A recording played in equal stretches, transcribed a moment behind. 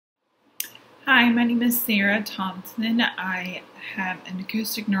Hi, my name is Sarah Thompson. I have an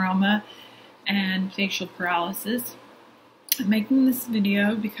acoustic neuroma and facial paralysis. I'm making this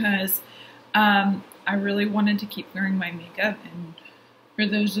video because I really wanted to keep wearing my makeup, and for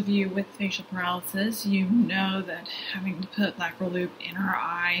those of you with facial paralysis, you know that having to put lacri lube in our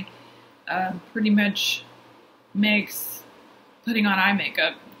eye pretty much makes putting on eye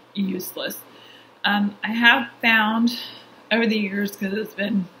makeup useless. I have found over the years, because it's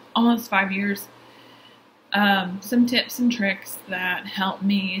been almost 5 years, some tips and tricks that help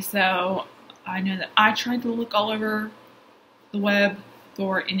me. So I know that I tried to look all over the web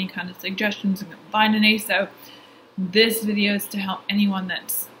for any kind of suggestions and couldn't find any. So this video is to help anyone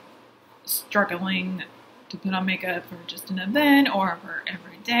that's struggling to put on makeup for just an event or for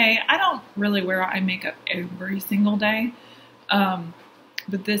every day. I don't really wear eye makeup every single day,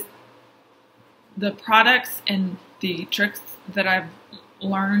 but the products and the tricks that I've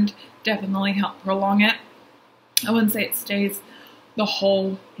learned definitely help prolong it. I wouldn't say it stays the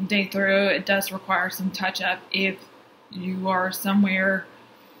whole day through. It does require some touch up if you are somewhere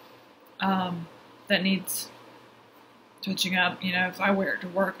that needs touching up. You know, if I wear it to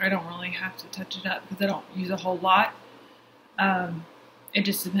work, I don't really have to touch it up because I don't use a whole lot. It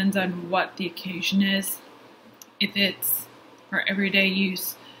just depends on what the occasion is. If it's for everyday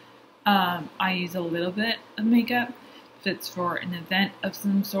use, I use a little bit of makeup. If it's for an event of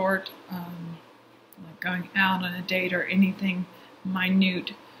some sort, like going out on a date or anything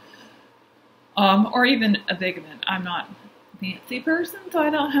minute, or even a big event. I'm not a fancy person, so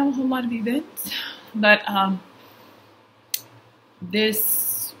I don't have a whole lot of events, but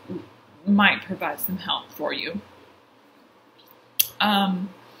this might provide some help for you. A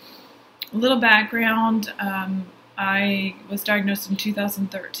little background. I was diagnosed in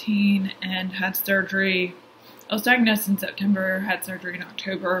 2013 and had surgery. I was diagnosed in September, had surgery in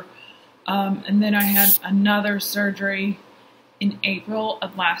October, and then I had another surgery in April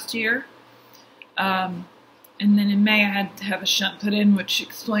of last year. And then in May I had to have a shunt put in, which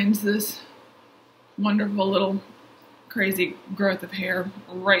explains this wonderful little crazy growth of hair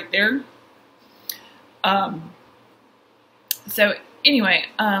right there. So anyway,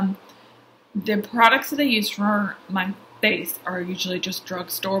 the products that I use for my face are usually just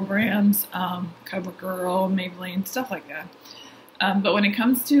drugstore brands, CoverGirl, Maybelline, stuff like that. But when it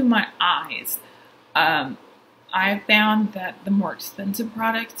comes to my eyes, I have found that the more expensive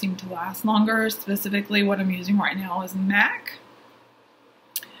products seem to last longer. Specifically, what I'm using right now is MAC.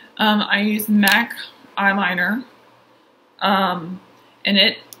 I use MAC eyeliner, and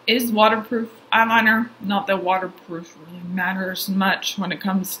it is waterproof eyeliner. Not that waterproof really matters much when it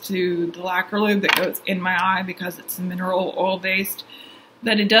comes to the lacri lube that goes in my eye, because it's mineral oil based,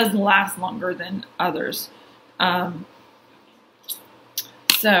 but it does last longer than others. So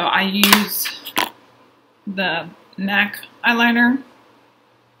I use the MAC eyeliner,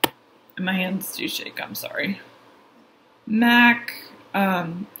 and my hands do shake, I'm sorry. MAC,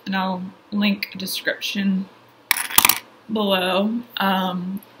 and I'll link a description below.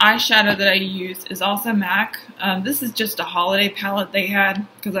 Eyeshadow that I use is also MAC. This is just a holiday palette they had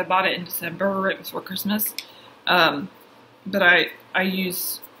because I bought it in December right before Christmas. But I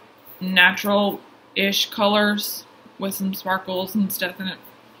use natural-ish colors with some sparkles and stuff in it.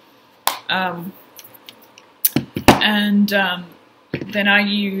 Then I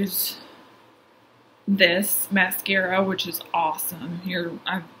use this mascara, which is awesome. Here,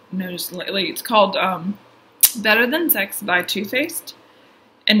 I've noticed lately, it's called Better Than Sex by Too Faced,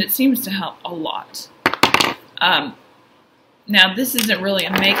 and it seems to help a lot. Now, this isn't really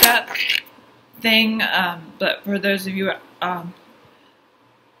a makeup thing, but for those of you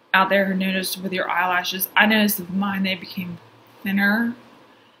out there who noticed with your eyelashes, I noticed with mine they became thinner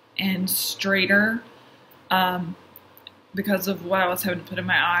and straighter because of what I was having to put in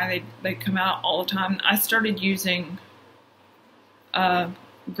my eye. They come out all the time. I started using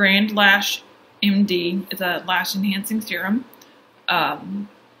Grand-Lash MD. It's a lash enhancing serum. I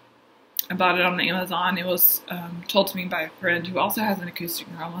bought it on Amazon. It was told to me by a friend who also has an acoustic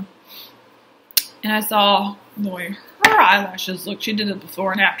neuroma. And I saw the way her eyelashes looked. She did it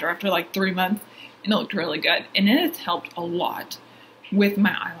before and after like 3 months, and it looked really good. And it has helped a lot with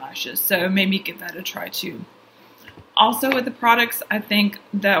my eyelashes. So maybe give that a try too. Also with the products, I think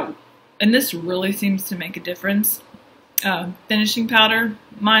that, and this really seems to make a difference, finishing powder.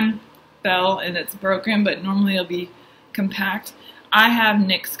 Mine fell and it's broken, but normally it'll be compact. I have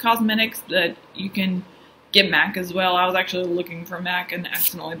NYX Cosmetics that you can get MAC as well. I was actually looking for MAC and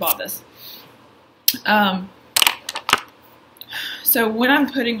accidentally bought this. So when I'm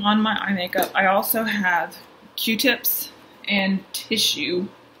putting on my eye makeup, I also have Q-tips and tissue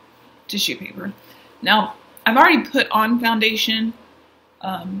tissue paper. Now, I've already put on foundation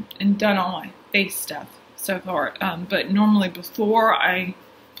and done all my face stuff so far, but normally before I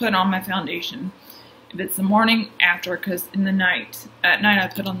put on my foundation, if it's the morning, after, because at night I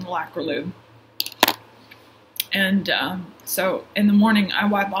put on the lacri lube. And so in the morning I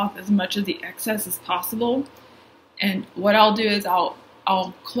wipe off as much of the excess as possible. And what I'll do is I'll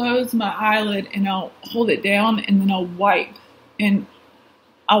close my eyelid and I'll hold it down, and then I'll wipe. And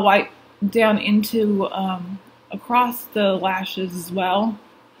I'll wipe down into across the lashes as well.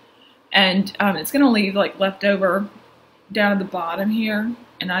 And it's going to leave like leftover down at the bottom here,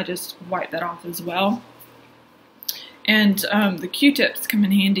 and I just wipe that off as well. And the Q-tips come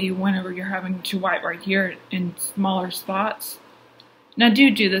in handy whenever you're having to wipe right here in smaller spots. And I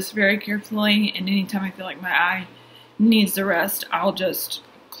do this very carefully, and anytime I feel like my eye needs a rest, I'll just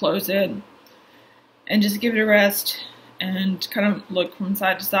close it and just give it a rest and kind of look from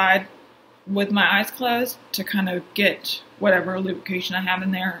side to side with my eyes closed to kind of get whatever lubrication I have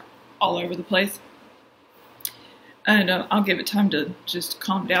in there all over the place. And I'll give it time to just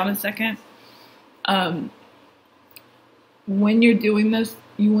calm down a second. When you're doing this,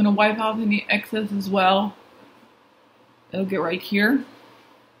 you want to wipe off any excess as well. It'll get right here.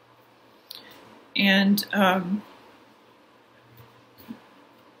 And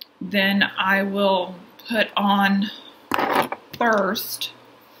then I will put on first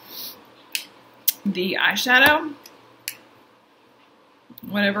the eyeshadow,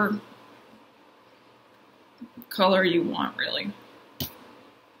 whatever color you want, really.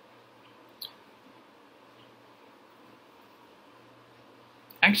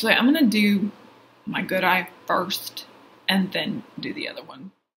 Actually, I'm going to do my good eye first and then do the other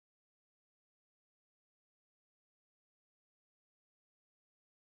one.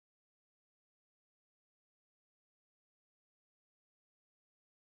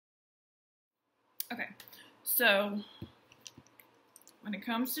 Okay, so when it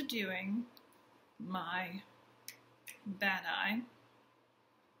comes to doing my bad eye,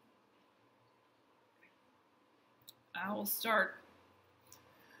 I will start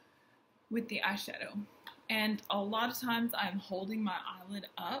with the eyeshadow. And a lot of times I'm holding my eyelid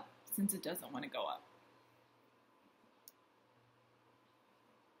up since it doesn't want to go up.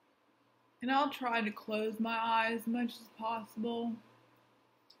 And I'll try to close my eyes as much as possible.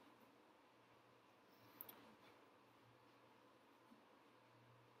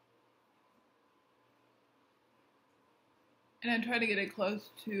 And I try to get it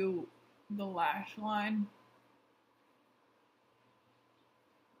close to the lash line.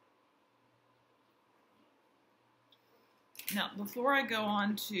 Now, before I go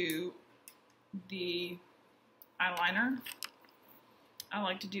on to the eyeliner, I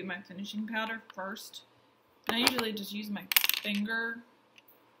like to do my finishing powder first. And I usually just use my finger.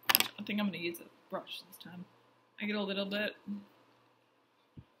 I think I'm going to use a brush this time. I get a little bit.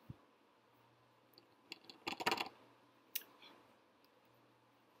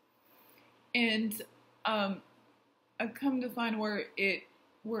 And I've come to find where it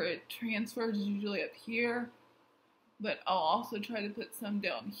transfers is usually up here, but I'll also try to put some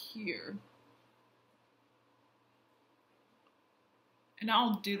down here. And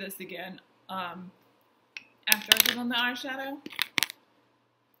I'll do this again after I put on the eyeshadow.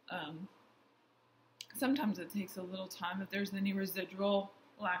 Sometimes it takes a little time. If there's any residual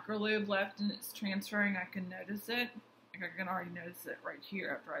lacquer lube left and it's transferring, I can notice it. Like I can already notice it right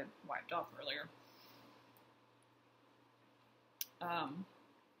here after I wiped off earlier.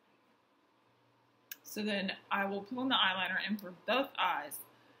 So then I will pull in the eyeliner, and for both eyes,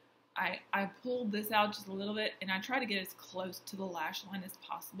 I pull this out just a little bit, and I try to get as close to the lash line as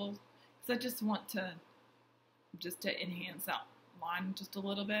possible, because I just want to enhance that line just a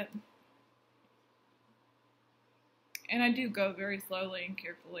little bit. And I do go very slowly and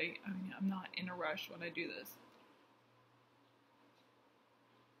carefully. I mean, I'm not in a rush when I do this.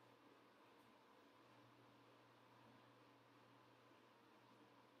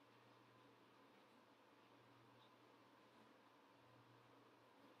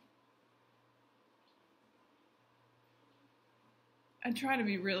 I try to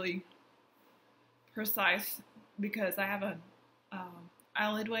be really precise because I have a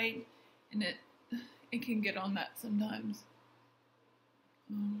eyelid weight, and it can get on that sometimes.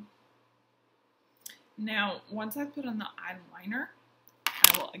 Now, once I put on the eyeliner,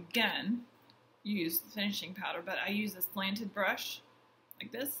 I will again use the finishing powder, but I use a slanted brush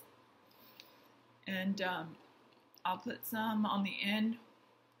like this, and I'll put some on the end.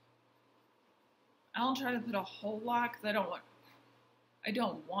 I don't try to put a whole lot because I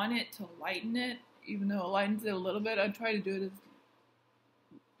don't want it to lighten it, even though it lightens it a little bit. I try to do it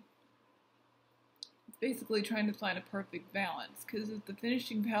basically trying to find a perfect balance, because if the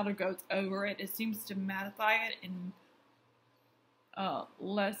finishing powder goes over it, it seems to mattify it and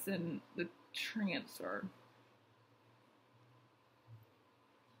lessen the transfer.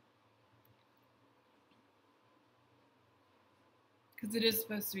 Because it is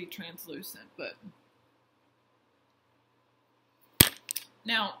supposed to be translucent, but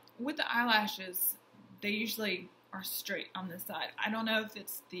now with the eyelashes, they usually are straight on this side. I don't know if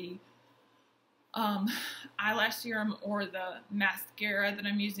it's the eyelash serum or the mascara that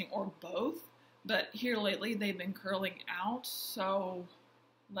I'm using, or both, but here lately they've been curling out, so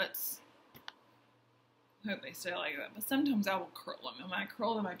let's hope they stay like that. But sometimes I will curl them, and when I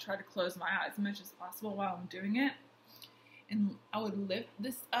curl them, I try to close my eyes as much as possible while I'm doing it. And I would lift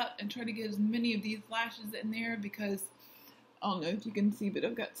this up and try to get as many of these lashes in there, because I don't know if you can see, but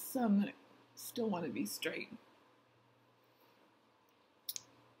I've got some that still want to be straight.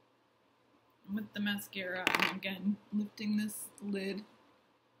 With the mascara, I'm again lifting this lid,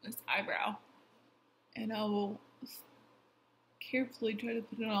 this eyebrow, and I will carefully try to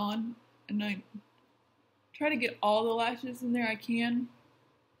put it on, and I try to get all the lashes in there I can.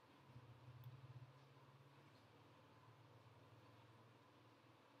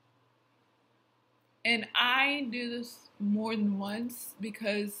 And I do this more than once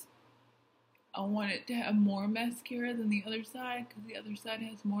because I want it to have more mascara than the other side, because the other side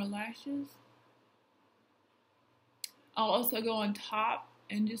has more lashes. I'll also go on top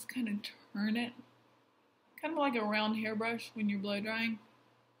and just kind of turn it, kind of like a round hairbrush when you're blow drying.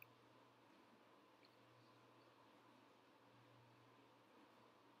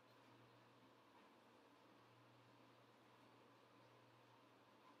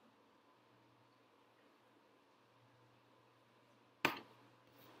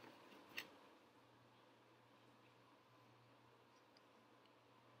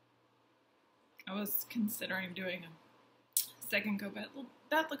 I was considering doing a second coat, but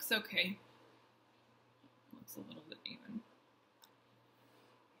that looks okay. Looks a little bit even.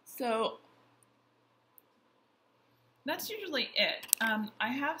 So that's usually it. I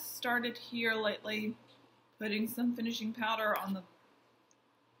have started here lately putting some finishing powder on the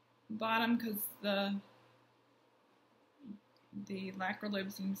bottom, because the lacri lube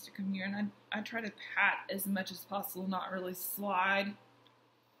seems to come here, and I try to pat as much as possible, not really slide.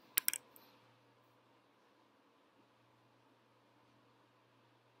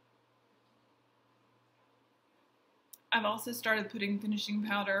 I've also started putting finishing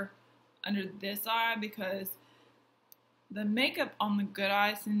powder under this eye, because the makeup on the good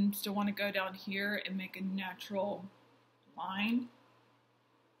eye seems to want to go down here and make a natural line.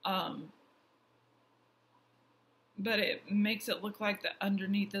 But it makes it look like the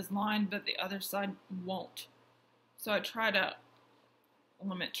underneath is lined, but the other side won't. So I try to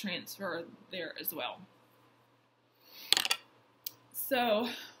limit transfer there as well. So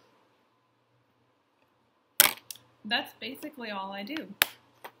that's basically all I do.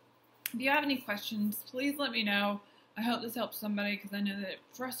 If you have any questions, please let me know. I hope this helps somebody, because I know that it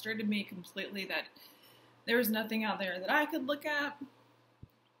frustrated me completely that there was nothing out there that I could look at.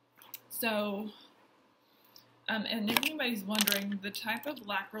 So, and if anybody's wondering, the type of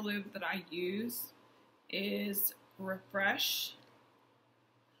lacri lube that I use is Refresh.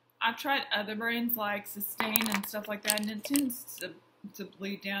 I've tried other brands like Sustain and stuff like that, and it tends to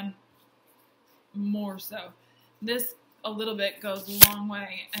bleed down more so. This a little bit goes a long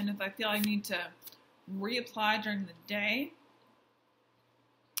way, and if I feel I need to reapply during the day,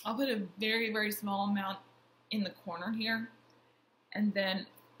 I'll put a very, very small amount in the corner here, and then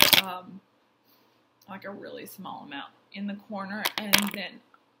like a really small amount in the corner, and then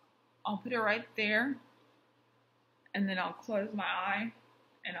I'll put it right there, and then I'll close my eye,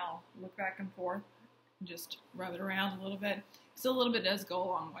 and I'll look back and forth and just rub it around a little bit. So a little bit does go a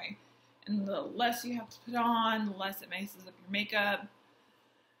long way. And the less you have to put on, the less it messes up your makeup.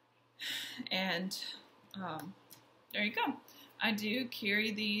 And there you go. I do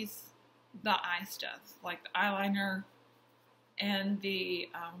carry the eye stuff, like the eyeliner and the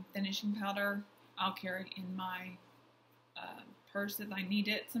finishing powder. I'll carry in my purse if I need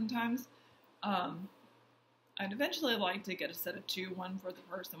it sometimes. I'd eventually like to get a set of two, one for the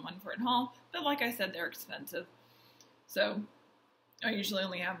purse and one for at home. But like I said, they're expensive. So I usually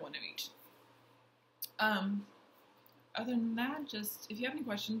only have one of each. Other than that, just if you have any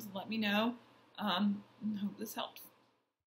questions, let me know. Hope this helps.